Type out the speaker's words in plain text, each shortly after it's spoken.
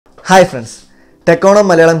Hi friends, TechCorner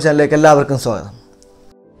Malayalam channel എല്ലാവർക്കും സ്വാഗതം.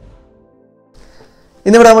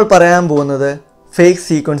 ഇന്നിവിടെ നമ്മൾ പറയാൻ പോകുന്നത് ഫേക്ക്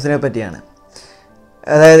സീക്വൻസിനെ പറ്റിയാണ്.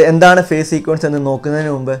 അതായത് എന്താണ് ഫേക്ക് സീക്വൻസ് എന്ന്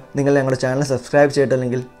നോക്കുന്നതിന് മുമ്പ് നിങ്ങൾ ഞങ്ങളുടെ ചാനൽ സബ്സ്ക്രൈബ്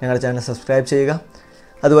ചെയ്തിട്ടില്ലെങ്കിൽ ഞങ്ങളുടെ ചാനൽ സബ്സ്ക്രൈബ് ചെയ്യുക.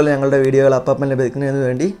 അതുപോലെ ഞങ്ങളുടെ വീഡിയോകൾ അപ്പം ലഭിക്കുന്നതിന്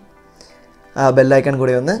വേണ്ടി ആ ബെൽ ഐക്കൺ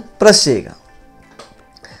കൂടി ഒന്ന് പ്രസ് ചെയ്യുക.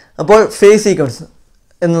 അപ്പോൾ ഫേക്ക് സീക്വൻസ്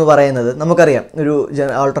എന്ന് പറയുന്നത് നമുക്കറിയാം, ഒരു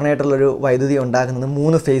ആൾട്ടർനേറ്ററിലൊരു വൈദ്യുതി ഉണ്ടാക്കുന്നത്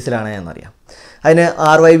 3 ഫേസിലാണ് എന്നറിയാം. അതിന്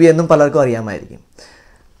RYB എന്നും പലർക്കും അറിയാമായിരിക്കും.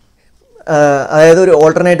 അതായത് ഒരു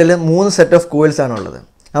ഓൾട്ടർനേറ്ററിൽ 3 സെറ്റ് ഓഫ് കോയിൽസ് ആണുള്ളത്.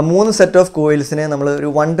 ആ 3 സെറ്റ് ഓഫ് കോയിൽസിനെ നമ്മൾ ഒരു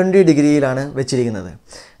 120 ഡിഗ്രിയിലാണ് വെച്ചിരിക്കുന്നത്.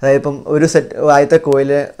 അതായത് ഇപ്പം ഒരു ആദ്യത്തെ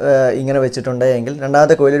കോയിൽ ഇങ്ങനെ വെച്ചിട്ടുണ്ടെങ്കിൽ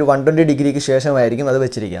രണ്ടാമത്തെ കോയിൽ ഒരു 120 ഡിഗ്രിക്ക് ശേഷമായിരിക്കും അത്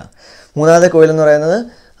വെച്ചിരിക്കുക. മൂന്നാമത്തെ കോയിൽ എന്ന് പറയുന്നത്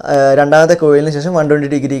രണ്ടാമത്തെ കോയിലിന് ശേഷം 120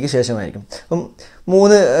 ഡിഗ്രിക്ക് ശേഷമായിരിക്കും. അപ്പം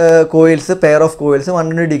 3 കോയിൽസ്, പെയർ ഓഫ് കോയിൽസ്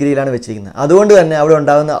 120 ഡിഗ്രിയിലാണ് വെച്ചിരിക്കുന്നത്. അതുകൊണ്ട് തന്നെ അവിടെ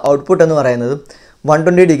ഉണ്ടാകുന്ന ഔട്ട്പുട്ട് എന്ന് പറയുന്നത്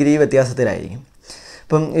 120 ഡിഗ്രി വ്യത്യാസത്തിലായിരിക്കും.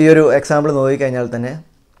 ഇപ്പം ഈ ഒരു എക്സാമ്പിൾ നോക്കിക്കഴിഞ്ഞാൽ തന്നെ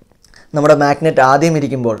നമ്മുടെ മാഗ്നറ്റ് ആദ്യം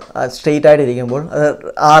ഇരിക്കുമ്പോൾ സ്ട്രെയിറ്റ് ആയിട്ട് ഇരിക്കുമ്പോൾ അത്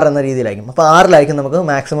R എന്ന രീതിയിലായിരിക്കും. അപ്പോൾ Rലായിരിക്കും നമുക്ക്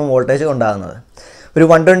മാക്സിമം വോൾട്ടേജ് ഉണ്ടാകുന്നത്. ഒരു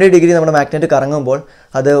 120 ഡിഗ്രി നമ്മുടെ മാഗ്നറ്റ് കറങ്ങുമ്പോൾ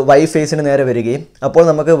അത് Y ഫേസിന് നേരെ വരികയും അപ്പോൾ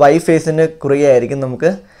നമുക്ക് Y ഫേസിന് കുറുകെ ആയിരിക്കും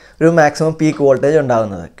നമുക്ക് ഒരു മാക്സിമം പീക്ക് വോൾട്ടേജ്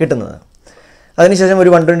കിട്ടുന്നത്. അതിനുശേഷം ഒരു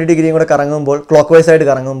 120 ഡിഗ്രിയും കൂടെ കറങ്ങുമ്പോൾ, ക്ലോക്ക് വൈസ് ആയിട്ട്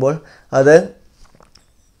കറങ്ങുമ്പോൾ അത്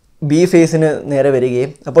B ഫേസിന് നേരെ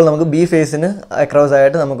വരികയും അപ്പോൾ നമുക്ക് B ഫേസിന് അക്രോസ്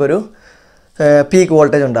ആയിട്ട് നമുക്കൊരു പീക്ക്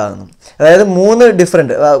വോൾട്ടേജ് ഉണ്ടാകുന്നു. അതായത് 3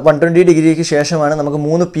 ഡിഫറെൻറ്റ് 120 ഡിഗ്രിക്ക് ശേഷമാണ് നമുക്ക്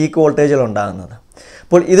 3 പീക്ക് വോൾട്ടേജുകൾ ഉണ്ടാകുന്നത്.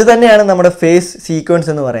 അപ്പോൾ ഇത് തന്നെയാണ് നമ്മുടെ ഫേസ് സീക്വൻസ്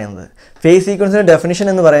എന്ന് പറയുന്നത്. ഫേസ് സീക്വൻസിൻ്റെ ഡെഫിനിഷൻ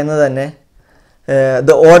എന്ന് പറയുന്നത് തന്നെ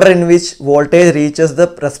the order in which voltage reaches the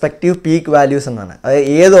respective peak values എന്നാണ്. അതായത്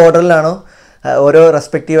ഏത് ഓർഡറിലാണോ ഓരോ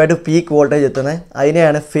റെസ്പെക്റ്റീവായിട്ട് പീക്ക് വോൾട്ടേജ് എത്തുന്നത്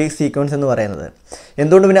അതിനെയാണ് ഫേസ് സീക്വൻസ് എന്ന് പറയുന്നത്.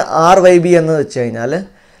 എന്തുകൊണ്ട് പിന്നെ RYB എന്ന് വെച്ച് കഴിഞ്ഞാൽ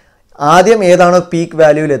ആദ്യം ഏതാണോ പീക്ക്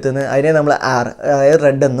വാല്യൂവിൽ എത്തുന്നത് അതിനെ നമ്മൾ അതായത്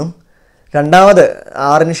റെഡ് എന്നും, രണ്ടാമത്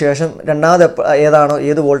Rന് ശേഷം രണ്ടാമത്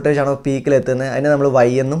ഏത് വോൾട്ടേജ് ആണോ പീക്കിൽ എത്തുന്നത് അതിനെ നമ്മൾ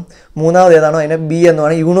Y എന്നും, മൂന്നാമത് ഏതാണോ അതിനെ B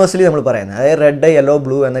എന്നുമാണ് യൂണിവേഴ്സലി നമ്മൾ പറയുന്നത്. അതായത് റെഡ്, യെല്ലോ,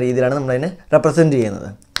 ബ്ലൂ എന്ന രീതിയിലാണ് നമ്മളതിനെ റെപ്രസെൻറ്റ് ചെയ്യുന്നത്.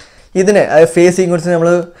 ഇതിന് ഫേസ് സീക്വൻസിന് നമ്മൾ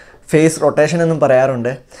ഫേസ് റൊട്ടേഷൻ എന്നും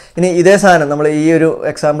പറയാറുണ്ട്. ഇനി ഇതേ സാധനം നമ്മൾ ഈ ഒരു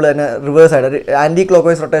എക്സാമ്പിൾ തന്നെ റിവേഴ്സ് ആയിട്ട് ആൻറ്റി ക്ലോക്ക്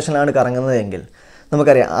വൈസ് റൊട്ടേഷനിലാണ് കറങ്ങുന്നതെങ്കിൽ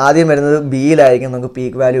നമുക്കറിയാം ആദ്യം വരുന്നത് Bയിലായിരിക്കും നമുക്ക്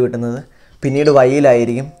പീക്ക് വാല്യൂ കിട്ടുന്നത്, പിന്നീട്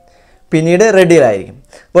Yയിലായിരിക്കും, പിന്നീട് റെഡിലായിരിക്കും.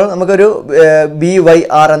 അപ്പോൾ നമുക്കൊരു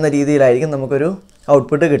BYR എന്ന രീതിയിലായിരിക്കും നമുക്കൊരു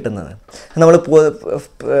ഔട്ട്പുട്ട് കിട്ടുന്നത്. നമ്മൾ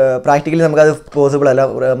പ്രാക്ടിക്കലി നമുക്കത് പോസിബിൾ അല്ല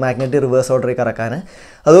മാഗ്നറ്റ് റിവേഴ്സ് ഓർഡറിൽ കറക്കാൻ.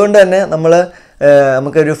 അതുകൊണ്ട് തന്നെ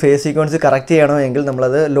നമുക്കൊരു ഫേസ് സീക്വൻസ് കറക്റ്റ് ചെയ്യണമെങ്കിൽ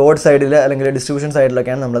നമ്മളത് ലോഡ് സൈഡിൽ അല്ലെങ്കിൽ ഡിസ്ട്രിബ്യൂഷൻ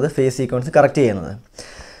സൈഡിലൊക്കെയാണ് നമ്മളത് ഫേസ് സീക്വൻസ് കറക്റ്റ് ചെയ്യുന്നത്.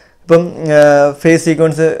 ഇപ്പം ഫേസ്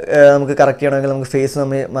സീക്വൻസ് നമുക്ക് കറക്റ്റ് ചെയ്യണമെങ്കിൽ നമുക്ക് ഫേസ്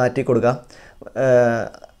നമ്മൾ മാറ്റി കൊടുക്കാം.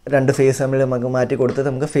 2 ഫേസ് തമ്മിൽ നമുക്ക് മാറ്റി കൊടുത്ത്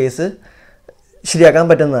നമുക്ക് ഫേസ് ശരിയാക്കാൻ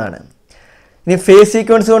പറ്റുന്നതാണ്. ഇനി ഫേസ്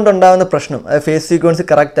സീക്വൻസ് കൊണ്ടുണ്ടാകുന്ന പ്രശ്നം, ഫേസ് സീക്വൻസ്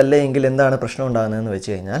കറക്റ്റ് അല്ല എങ്കിൽ എന്താണ് പ്രശ്നം ഉണ്ടാകുന്നതെന്ന് വെച്ച്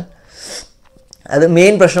കഴിഞ്ഞാൽ അത്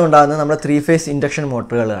മെയിൻ പ്രശ്നം ഉണ്ടാകുന്നത് നമ്മുടെ 3 ഫേസ് ഇൻഡക്ഷൻ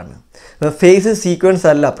മോട്ടറുകളാണ്. ഫേസ് സീക്വൻസ്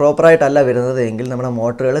അല്ല, പ്രോപ്പറായിട്ടല്ല വരുന്നത് എങ്കിൽ നമ്മുടെ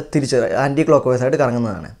മോട്ടറുകൾ തിരിച്ച് ആൻറ്റി ക്ലോക്ക് വൈസ് ആയിട്ട്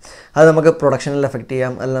കറങ്ങുന്നതാണ്. അത് നമുക്ക് പ്രൊഡക്ഷനിൽ എഫക്റ്റ്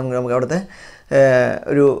ചെയ്യാം, അല്ലെങ്കിൽ നമുക്ക് അവിടുത്തെ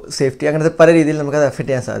ഒരു സേഫ്റ്റി, അങ്ങനത്തെ പല രീതിയിൽ നമുക്കത് എഫക്റ്റ്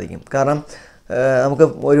ചെയ്യാൻ സാധിക്കും. കാരണം നമുക്ക്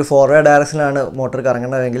ഒരു ഫോർവേഡ് ഡയറക്ഷനിലാണ് മോട്ടർ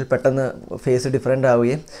കറങ്ങേണ്ടതെങ്കിൽ പെട്ടെന്ന് ഫേസ് ഡിഫറെൻ്റ്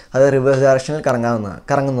ആവുകയും അത് റിവേഴ്സ് ഡയറക്ഷനിൽ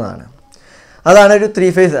കറങ്ങുന്നതാണ്. അതാണ് ഒരു 3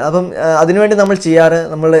 ഫേസ്. അപ്പം അതിനുവേണ്ടി നമ്മൾ ചെയ്യാറ്,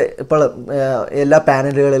 നമ്മൾ ഇപ്പോൾ എല്ലാ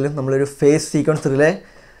പാനലുകളിലും നമ്മളൊരു phase sequence relay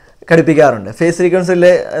ഘടിപ്പിക്കാറുണ്ട്. Phase sequence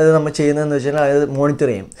relay അത് നമ്മൾ ചെയ്യുന്നതെന്ന് വെച്ച് കഴിഞ്ഞാൽ അത് മോണിറ്റർ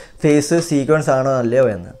ചെയ്യും ഫേസ് സീക്വൻസ് ആണോ അല്ലയോ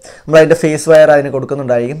എന്ന്. നമ്മളതിൻ്റെ ഫേസ് വയർ അതിന്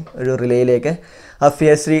കൊടുക്കുന്നുണ്ടായിരിക്കും ഒരു റിലേയിലേക്ക്. ആ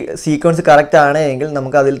ഫേസ് സീക്വൻസ് കറക്റ്റ് ആണെങ്കിൽ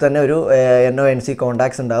നമുക്ക് അതിൽ തന്നെ ഒരു NO/NC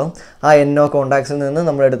കോൺടാക്ട്സ് ഉണ്ടാകും. ആ NO കോൺടാക്ട്സിൽ നിന്ന്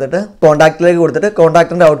നമ്മളെടുത്തിട്ട് കോൺടാക്റ്റിലേക്ക് കൊടുത്തിട്ട്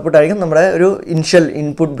കോൺടാക്റ്റിൻ്റെ ഔട്ട്പുട്ട് ആയിരിക്കും നമ്മുടെ ഒരു ഇനിഷ്യൽ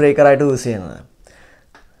ഇൻപുട്ട് ബ്രേക്കറായിട്ട് യൂസ് ചെയ്യുന്നത്.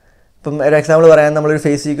 ഇപ്പം ഒരു എക്സാമ്പിൾ പറയാൻ നമ്മളൊരു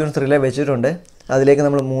ഫേസ് സീക്വൻസ് റിലേ വെച്ചിട്ടുണ്ട്. അതിലേക്ക്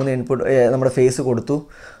നമ്മൾ 3 ഇൻപുട്ട് നമ്മുടെ ഫേസ് കൊടുത്തു.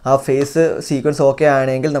 ആ ഫേസ് സീക്വൻസ് ഓക്കെ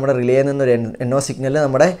ആണെങ്കിൽ നമ്മുടെ റിലേയിൽ നിന്നൊരു NO സിഗ്നൽ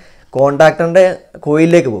നമ്മുടെ കോൺടാക്ടറിൻ്റെ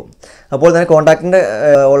കോയിലിലേക്ക് പോകും. അപ്പോൾ തന്നെ കോൺടാക്റ്റിൻ്റെ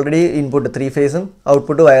ഓൾറെഡി ഇൻപുട്ട് 3 ഫേസും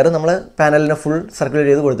ഔട്ട്പുട്ട് വയർ നമ്മൾ പാനലിനെ ഫുൾ സർക്കുലേറ്റ്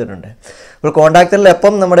ചെയ്ത് കൊടുത്തിട്ടുണ്ട്. അപ്പോൾ കോൺടാക്ടറിൽ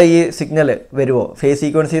എപ്പം നമ്മുടെ ഈ സിഗ്നൽ വരുമോ, ഫേസ്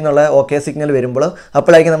സീക്വൻസിൽ നിന്നുള്ള ഓക്കെ സിഗ്നൽ വരുമ്പോൾ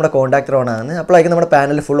അപ്പോഴായിരിക്കും നമ്മുടെ കോൺടാക്ടർ ഓൺ ആകുന്നത്, അപ്പോഴായിരിക്കും നമ്മുടെ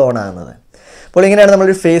പാനൽ ഫുൾ ഓൺ ആകുന്നത്. അപ്പോൾ ഇങ്ങനെയാണ്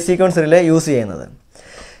നമ്മളൊരു ഫേസ് സീക്വൻസ് റിലേ യൂസ് ചെയ്യുന്നത്.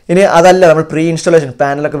 ഇനി അതല്ല, നമ്മൾ പ്രീ ഇൻസ്റ്റലേഷൻ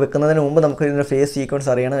പാനലൊക്കെ വെക്കുന്നതിന് മുമ്പ് നമുക്ക് ഇതിൻ്റെ ഫേസ് സീക്വൻസ്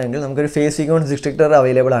അറിയണമെങ്കിൽ നമുക്കൊരു ഫേസ് സീക്വൻസ് ഡിസ്ട്രിക്ടർ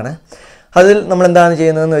അവൈലബിൾ ആണ്. അതിൽ നമ്മൾ എന്താണ്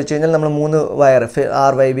ചെയ്യുന്നതെന്ന് വെച്ച് കഴിഞ്ഞാൽ നമ്മൾ 3 വയർ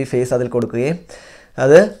RYB ഫേസ് അതിൽ കൊടുക്കുകയും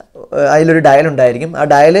അതിലൊരു ഡയൽ ഉണ്ടായിരിക്കും. ആ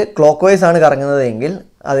ഡയൽ ക്ലോക്ക് വൈസ് ആണ് കറങ്ങുന്നതെങ്കിൽ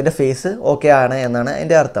അതിൻ്റെ ഫേസ് ഓക്കെ ആണ് എന്നാണ്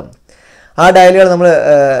അതിൻ്റെ അർത്ഥം. ആ ഡയലുകൾ നമ്മൾ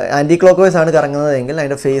ആൻറ്റി ക്ലോക്ക് വൈസ് ആണ് കറങ്ങുന്നതെങ്കിൽ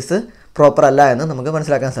അതിൻ്റെ ഫേസ് പ്രോപ്പർ അല്ല എന്ന് നമുക്ക്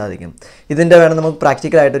മനസ്സിലാക്കാൻ സാധിക്കും. ഇതിൻ്റെ വേണം നമുക്ക്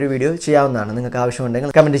പ്രാക്ടിക്കലായിട്ടൊരു വീഡിയോ ചെയ്യാവുന്നതാണ്. നിങ്ങൾക്ക്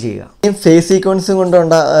ആവശ്യമുണ്ടെങ്കിൽ കമൻറ്റ് ചെയ്യുക. ഈ ഫേസ് സീക്വൻസ് കൊണ്ട്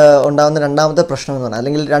ഉണ്ടാകുന്ന രണ്ടാമത്തെ പ്രശ്നം എന്ന് പറഞ്ഞാൽ,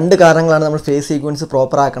 അല്ലെങ്കിൽ 2 കാരണങ്ങളാണ് നമ്മൾ ഫേസ് സീക്വൻസ്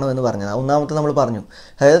പ്രോപ്പർ ആക്കണമെന്ന് പറഞ്ഞത്. ഒന്നാമത്തെ നമ്മൾ പറഞ്ഞു,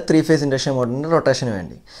 അതായത് 3 ഫേസ് ഇൻഡക്ഷൻ മോട്ടറിൻ്റെ റൊട്ടേഷന്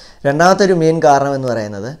വേണ്ടി. രണ്ടാമത്തെ ഒരു മെയിൻ കാരണം എന്ന്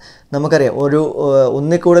പറയുന്നത്, നമുക്കറിയാം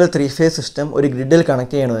ഒന്നിൽ കൂടുതൽ 3 ഫേസ് സിസ്റ്റം ഒരു ഗ്രിഡിൽ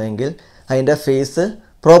കണക്ട് ചെയ്യണമെങ്കിൽ അതിൻ്റെ ഫേസ്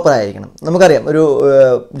പ്രോപ്പർ ആയിരിക്കണം. നമുക്കറിയാം ഒരു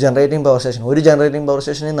ജനറേറ്റിംഗ് പവർ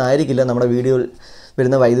സ്റ്റേഷനിൽ നിന്നായിരിക്കില്ല നമ്മുടെ വീഡിയോയിൽ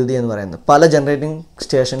വരുന്ന വൈദ്യുതി എന്ന് പറയുന്നത്. പല ജനറേറ്റിംഗ്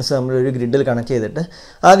സ്റ്റേഷൻസ് നമ്മൾ ഒരു ഗ്രിഡിൽ കണക്ട് ചെയ്തിട്ട്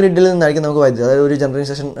ആ ഗ്രിഡിൽ നിന്നായിരിക്കും നമുക്ക് വൈദ്യുതി. അതായത് ഒരു ജനറേറ്റിംഗ്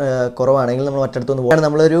സ്റ്റേഷൻ കുറവാണെങ്കിൽ നമ്മൾ മറ്റടുത്തൊന്ന് പോകുകയാണ്,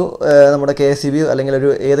 നമ്മുടെ KSEB അല്ലെങ്കിൽ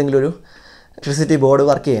ഏതെങ്കിലും ഒരു ഇലക്ട്രിസിറ്റി ബോർഡ്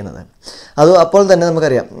വർക്ക് ചെയ്യുന്നത്. അപ്പോൾ തന്നെ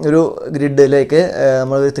നമുക്കറിയാം ഒരു ഗ്രിഡിലേക്ക്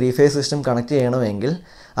നമ്മളൊരു 3 ഫേസ് സിസ്റ്റം കണക്ട് ചെയ്യണമെങ്കിൽ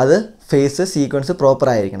അത് ഫേസ് സീക്വൻസ് പ്രോപ്പർ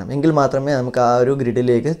ആയിരിക്കണം. എങ്കിൽ മാത്രമേ നമുക്ക് ആ ഒരു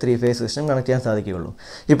ഗ്രിഡിലേക്ക് 3 ഫേസ് സിസ്റ്റം കണക്ട് ചെയ്യാൻ സാധിക്കുകയുള്ളൂ.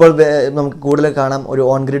 ഇപ്പോൾ നമുക്ക് കൂടുതൽ കാണാം, ഒരു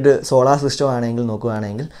ഓൺ ഗ്രിഡ് സോളാർ സിസ്റ്റം ആണെങ്കിൽ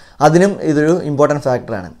നോക്കുകയാണെങ്കിൽ അതിനും ഇതൊരു ഇമ്പോർട്ടൻറ്റ്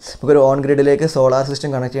ഫാക്ടറാണ്. നമുക്കൊരു ഓൺ ഗ്രിഡിലേക്ക് സോളാർ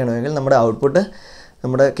സിസ്റ്റം കണക്ട് ചെയ്യണമെങ്കിൽ നമ്മുടെ ഔട്ട്പുട്ട്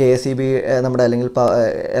നമ്മുടെ KSEB അല്ലെങ്കിൽ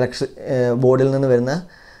ബോർഡിൽ നിന്ന് വരുന്ന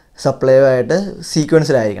സപ്ലൈയുമായിട്ട്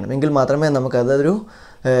സീക്വൻസിലായിരിക്കണം. എങ്കിൽ മാത്രമേ നമുക്കതൊരു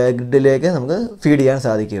ഗ്രിഡിലേക്ക് നമുക്ക് ഫീഡ് ചെയ്യാൻ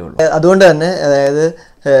സാധിക്കുകയുള്ളൂ. അതുകൊണ്ട് തന്നെ അതായത്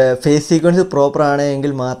ഫേസ് സീക്വൻസ് പ്രോപ്പർ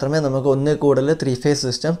ആണെങ്കിൽ മാത്രമേ നമുക്ക് ഒന്നിൽ കൂടുതൽ 3 ഫേസ്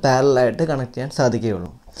സിസ്റ്റം പാരലായിട്ട് കണക്ട് ചെയ്യാൻ സാധിക്കുകയുള്ളൂ.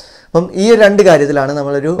 അപ്പം ഈ 2 കാര്യത്തിലാണ്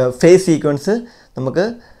നമ്മളൊരു ഫേസ് സീക്വൻസ് നമുക്ക്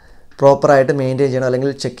പ്രോപ്പറായിട്ട് മെയിൻറ്റെയിൻ ചെയ്യണം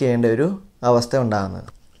അല്ലെങ്കിൽ ചെക്ക് ചെയ്യേണ്ട ഒരു അവസ്ഥ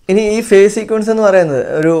ഉണ്ടാകുന്നത്. ഇനി ഈ ഫേസ് സീക്വൻസ് എന്ന് പറയുന്നത്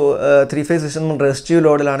ഒരു 3 ഫേസ് സിസ്റ്റം റെസിസ്റ്റീവ്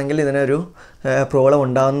ലോഡിലാണെങ്കിൽ ഇതിനൊരു പ്രോബ്ലം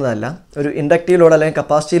ഉണ്ടാകുന്നതല്ല. ഒരു ഇൻഡക്റ്റീവ് ലോഡ് അല്ലെങ്കിൽ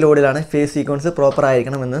കപ്പാസിറ്റി ലോഡിലാണ് ഫേസ് സീക്വൻസ് പ്രോപ്പർ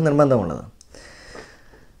ആയിരിക്കണമെന്ന് നിർബന്ധമുള്ളത്.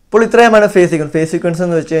 അപ്പോൾ ഇത്രയുമാണ് ഫേസ് സീക്വൻസ്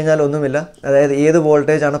എന്ന് വെച്ച് കഴിഞ്ഞാൽ ഒന്നുമില്ല. അതായത് ഏത്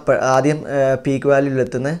വോൾട്ടേജാണ് ആദ്യം പീക്ക്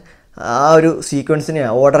വാല്യൂവിലെത്തുന്നത് ആ ഒരു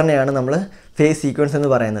ഓർഡറിനെയാണ് നമ്മൾ ഫേസ് സീക്വൻസ് എന്ന്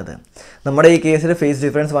പറയുന്നത്. നമ്മുടെ ഈ കേസിൽ ഫേസ്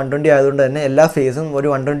ഡിഫറൻസ് 120 ആയതുകൊണ്ട് തന്നെ എല്ലാ ഫേസും ഒരു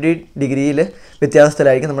 120 ഡിഗ്രിയിൽ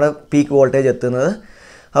വ്യത്യാസത്തിലായിരിക്കും നമ്മുടെ പീക്ക് വോൾട്ടേജ് എത്തുന്നത്.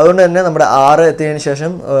 അതുകൊണ്ട് തന്നെ നമ്മുടെ R എത്തിയതിന്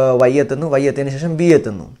ശേഷം Y എത്തുന്നു, Y എത്തിയതിന് ശേഷം B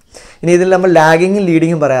എത്തുന്നു. ഇനി ഇതിൽ നമ്മൾ ലാഗിങ്ങും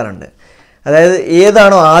ലീഡിങ്ങും പറയാറുണ്ട്. അതായത്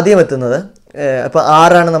ഏതാണോ ആദ്യം എത്തുന്നത്, ഇപ്പോൾ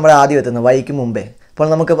R ആണ് നമ്മുടെ ആദ്യം എത്തുന്നത് Yക്ക് മുമ്പേ, അപ്പോൾ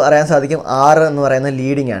നമുക്ക് പറയാൻ സാധിക്കും R എന്ന് പറയുന്നത്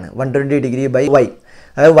ലീഡിംഗ് ആണ് 120 ഡിഗ്രി ബൈ Y.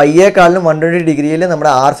 അതായത് വൈയേക്കാളിലും 120 ഡിഗ്രിയിൽ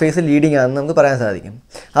നമ്മുടെ R ഫേസ് ലീഡിംഗ് ആണെന്ന് നമുക്ക് പറയാൻ സാധിക്കും.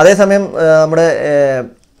 അതേസമയം നമ്മുടെ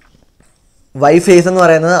Y ഫേസ് എന്ന്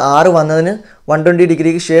പറയുന്നത് R വന്നതിന് 120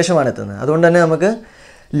 ഡിഗ്രിക്ക് ശേഷമാണ് എത്തുന്നത്. അതുകൊണ്ട് തന്നെ നമുക്ക്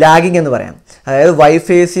ലാഗിങ് എന്ന് പറയാം. അതായത് Y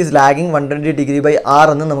face is lagging 120 degree by R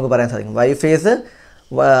എന്ന് നമുക്ക് പറയാൻ സാധിക്കും. Y ഫേസ്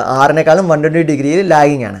R-നേക്കാളും 120 ഡിഗ്രിയിൽ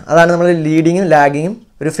ലാഗിങ് ആണ്. അതാണ് നമ്മൾ ലീഡിങ്ങും ലാഗിങ്ങും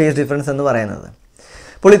ഒരു ഫേസ് ഡിഫറൻസ് എന്ന് പറയുന്നത്.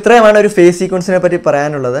 അപ്പോൾ ഇത്രയുമാണ് ഒരു ഫേസ് സീക്വൻസിനെ പറ്റി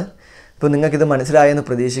പറയാനുള്ളത്. ഇപ്പോൾ നിങ്ങൾക്കിത് മനസ്സിലായെന്ന്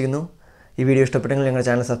പ്രതീക്ഷിക്കുന്നു. ഈ വീഡിയോ ഇഷ്ടപ്പെട്ടെങ്കിൽ ഞങ്ങളുടെ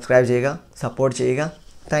ചാനൽ സബ്സ്ക്രൈബ് ചെയ്യുക, സപ്പോർട്ട് ചെയ്യുക.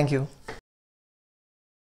 താങ്ക്